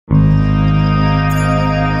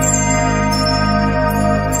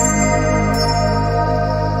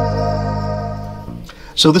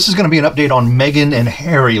So this is going to be an update on Meghan and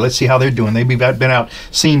Harry. Let's see how they're doing. They've been out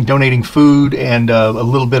seen donating food and a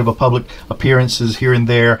little bit of a public appearances here and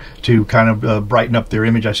there to kind of brighten up their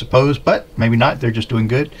image, I suppose. But maybe not. They're just doing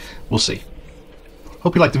good. We'll see.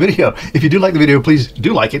 Hope you liked the video. If you do like the video, please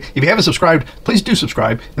do like it. If you haven't subscribed, please do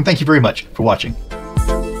subscribe. And thank you very much for watching.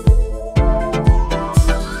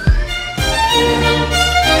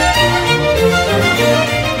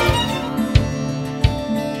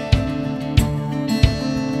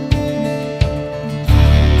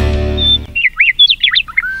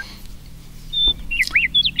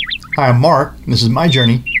 Hi, I'm Mark, and this is my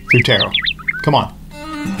journey through tarot. Come on.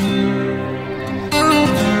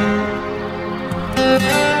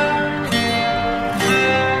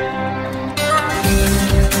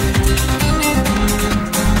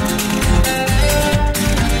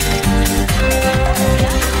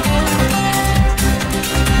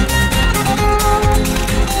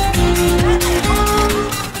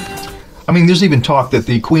 I mean, there's even talk that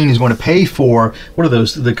the Queen is going to pay for, what are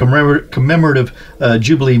those, the commemorative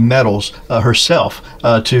Jubilee medals herself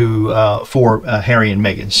for Harry and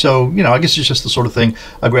Meghan. So, you know, I guess it's just the sort of thing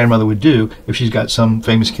a grandmother would do if she's got some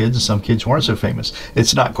famous kids and some kids who aren't so famous.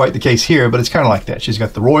 It's not quite the case here, but it's kind of like that. She's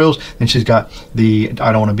got the royals and she's got the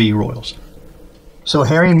I don't want to be royals. So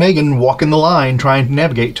Harry and Meghan walking the line, trying to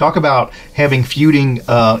navigate. Talk about having feuding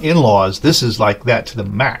in-laws. This is like that to the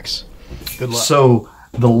max. Good luck. So,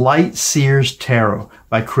 The Light Seers Tarot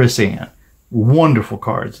by Chris Ann. Wonderful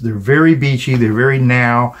cards. They're very beachy. They're very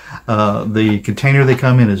now. The container they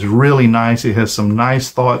come in is really nice. It has some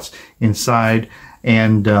nice thoughts inside.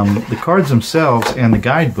 And the cards themselves and the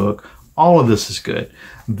guidebook, all of this is good.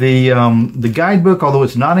 The guidebook, although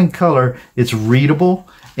it's not in color, it's readable.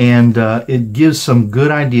 And it gives some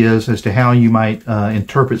good ideas as to how you might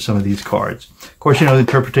interpret some of these cards. Of course, you know, the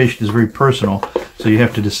interpretation is very personal, so you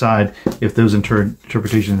have to decide if those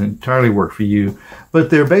interpretations entirely work for you. But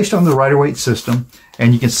they're based on the Rider-Waite system,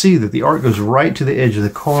 and you can see that the art goes right to the edge of the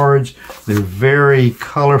cards. They're very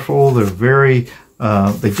colorful. They're very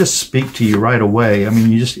they just speak to you right away. I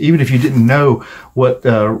mean, you just, even if you didn't know what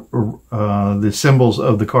the symbols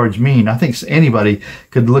of the cards mean, I think anybody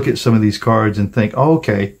could look at some of these cards and think, oh,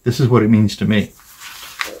 okay, this is what it means to me.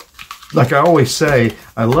 Like I always say,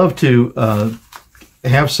 I love to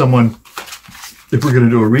have someone, if we're going to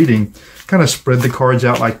do a reading, kind of spread the cards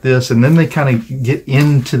out like this, and then they kind of get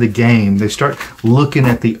into the game. They start looking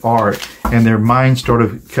at the art, and their mind sort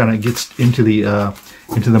of kind of gets into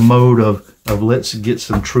the mode of let's get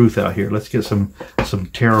some truth out here. Let's get some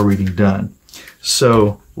tarot reading done.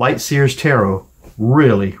 So Light Seers Tarot,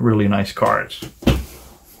 really, really nice cards.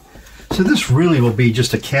 So this really will be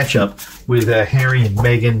just a catch-up with Harry and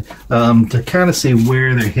Meghan to kind of see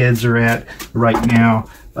where their heads are at right now.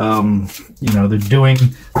 You know, they're doing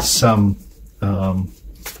some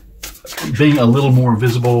being a little more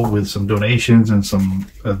visible with some donations and some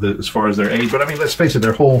as far as their age. But I mean, let's face it,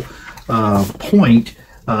 their whole point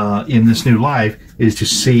in this new life is to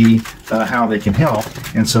see how they can help,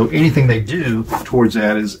 and so anything they do towards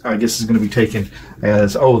that is, I guess, is going to be taken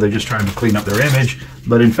as, oh, they're just trying to clean up their image.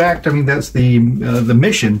 But in fact, I mean, that's the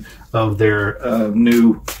mission of their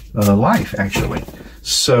new life, actually.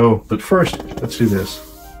 So, but first, let's do this.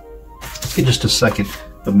 Let's get just a second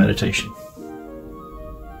of meditation.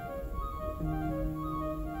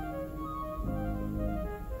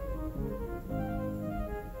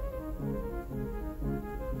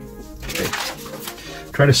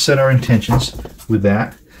 Try to set our intentions with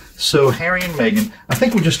that. So Harry and Meghan, I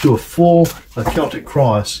think we'll just do a full Celtic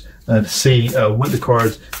cross to see what the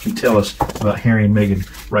cards can tell us about Harry and Meghan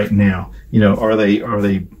right now. You know, are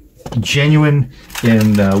they genuine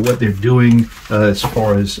in what they're doing as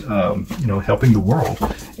far as you know, helping the world?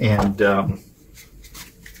 And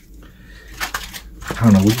I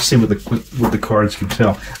don't know. We'll just see what the cards can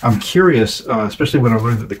tell. I'm curious, especially when I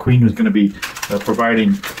learned that the Queen was going to be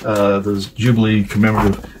providing those Jubilee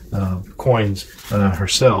commemorative coins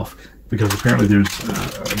herself, because apparently there's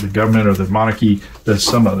the government or the monarchy does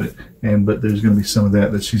some of it, but there's going to be some of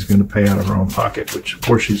that she's going to pay out of her own pocket, which of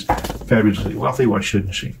course she's fabulously wealthy. Why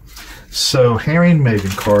shouldn't she? So Harry and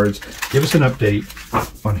Meghan cards, give us an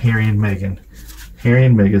update on Harry and Meghan. Harry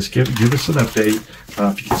and Meghan, give us an update.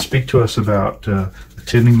 If you can speak to us about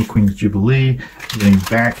attending the Queen's Jubilee, getting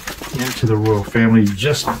back into the royal family,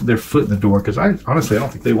 just their foot in the door, because honestly, I don't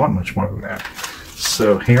think they want much more than that.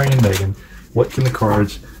 So Harry and Meghan, what can the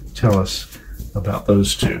cards tell us about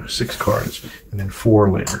those two? 6 cards, and then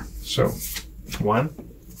 4 later. So 1,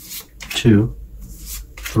 2,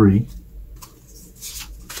 3,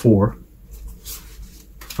 4,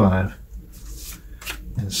 5,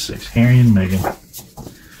 and 6. Harry and Meghan,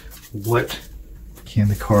 what can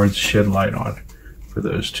the cards shed light on for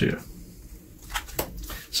those two?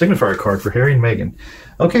 Signifier card for Harry and Meghan.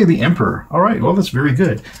 Okay, the Emperor. All right, well, that's very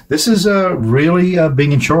good. This is really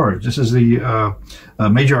being in charge. This is the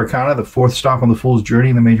Major Arcana, the fourth stop on the Fool's Journey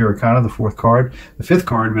in the Major Arcana, the fourth card, the fifth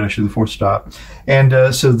card, but actually the fourth stop.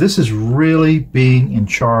 And so this is really being in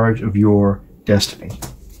charge of your destiny.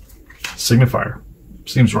 Signifier.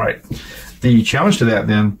 Seems right. The challenge to that,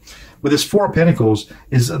 then, with this Four of Pentacles,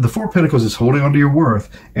 is the Four of Pentacles is holding onto your worth,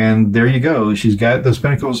 and there you go. She's got those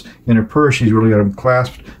pentacles in her purse. She's really got them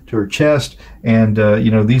clasped to her chest, and you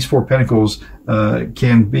know, these Four Pentacles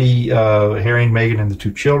can be Harry and Meghan and the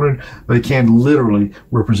two children, but it can literally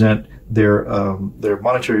represent their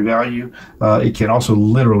monetary value. It can also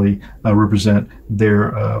literally represent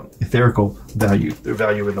their etherical value, their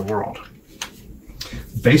value in the world.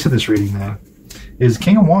 Base of this reading, then, is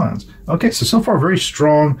King of Wands. Okay, so far very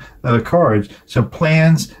strong cards. So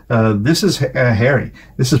plans, this is Harry.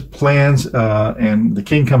 This is plans, and the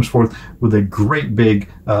King comes forth with a great big,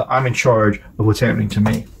 I'm in charge of what's happening to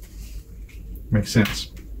me. Makes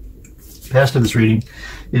sense. Past of this reading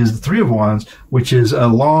is the Three of Wands, which is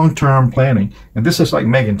long-term planning. And this is like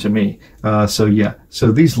Meghan to me. So yeah,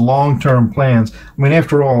 so these long-term plans, I mean,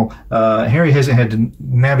 after all, Harry hasn't had to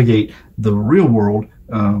navigate the real world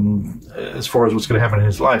as far as what's going to happen in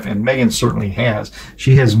his life, and Meghan certainly has.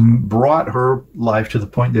 She has brought her life to the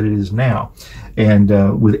point that it is now,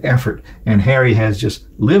 and with effort, and Harry has just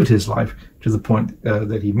lived his life to the point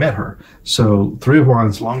that he met her. So Three of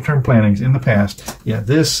Wands, long-term plannings in the past. Yeah,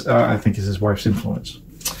 this I think is his wife's influence.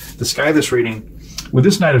 The sky of this reading, with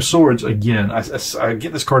this Knight of Swords, again, I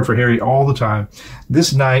get this card for Harry all the time.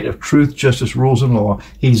 This Knight of Truth, Justice, Rules, and Law,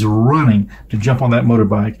 he's running to jump on that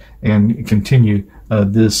motorbike and continue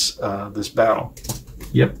this battle.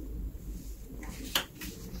 Yep.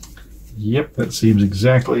 Yep, that seems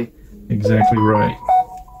exactly right.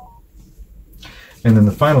 And then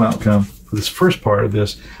the final outcome for this first part of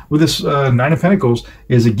this, with this Nine of Pentacles,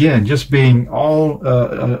 is again just being all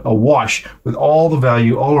awash with all the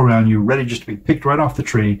value all around you, ready just to be picked right off the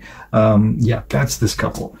tree. Yeah, that's this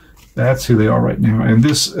couple. That's who they are right now. And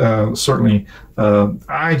this certainly,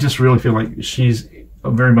 I just really feel like she's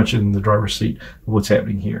very much in the driver's seat of what's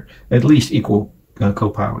happening here. At least equal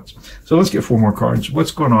co-pilots. So let's get four more cards.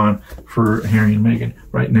 What's going on for Harry and Meghan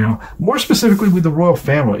right now? More specifically with the royal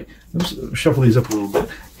family. Let's shuffle these up a little bit.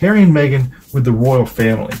 Harry and Meghan with the royal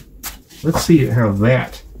family. Let's see how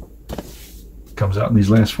that comes out in these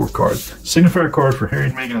last four cards. Signifier card for Harry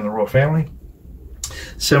and Meghan and the royal family.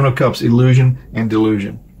 Seven of Cups, illusion and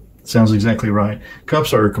delusion. Sounds exactly right.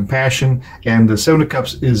 Cups are compassion, and the Seven of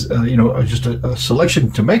Cups is, you know, just a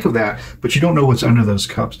selection to make of that, but you don't know what's under those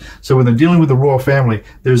cups. So when they're dealing with the royal family,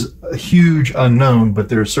 there's a huge unknown, but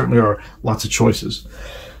there certainly are lots of choices.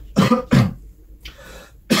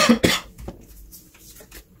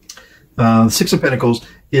 The Six of Pentacles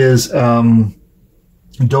is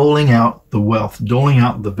doling out the wealth, doling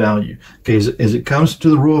out the value. Okay, as it comes to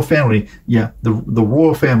the royal family, yeah, the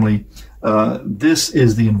royal family, this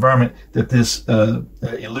is the environment that this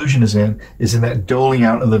illusion is in that doling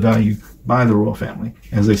out of the value by the royal family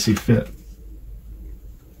as they see fit.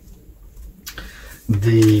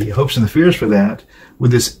 The hopes and the fears for that,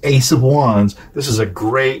 with this Ace of Wands, this is a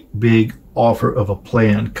great big offer of a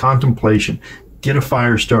plan, contemplation. Get a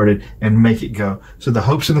fire started and make it go. So the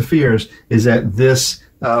hopes and the fears is that this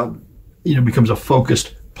you know, becomes a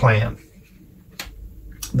focused plan.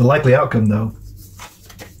 The likely outcome, though,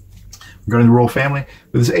 regarding the royal family,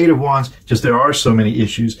 with this Eight of Wands, just there are so many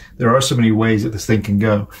issues, there are so many ways that this thing can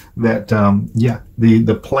go, that yeah,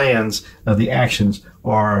 the plans, the actions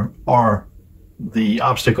are the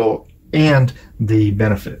obstacle and the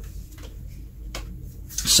benefit.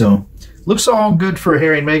 So looks all good for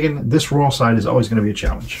Harry and Meghan. This royal side is always going to be a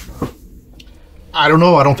challenge. I don't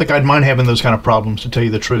know. I don't think I'd mind having those kind of problems, to tell you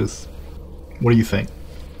the truth. What do you think?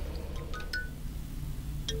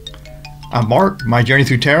 I'm Mark, My Journey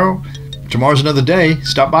Through Tarot. Tomorrow's another day.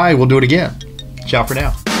 Stop by. We'll do it again. Ciao for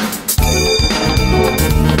now. 1,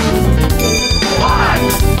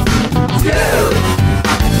 2,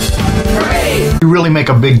 3. You really make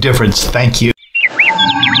a big difference. Thank you.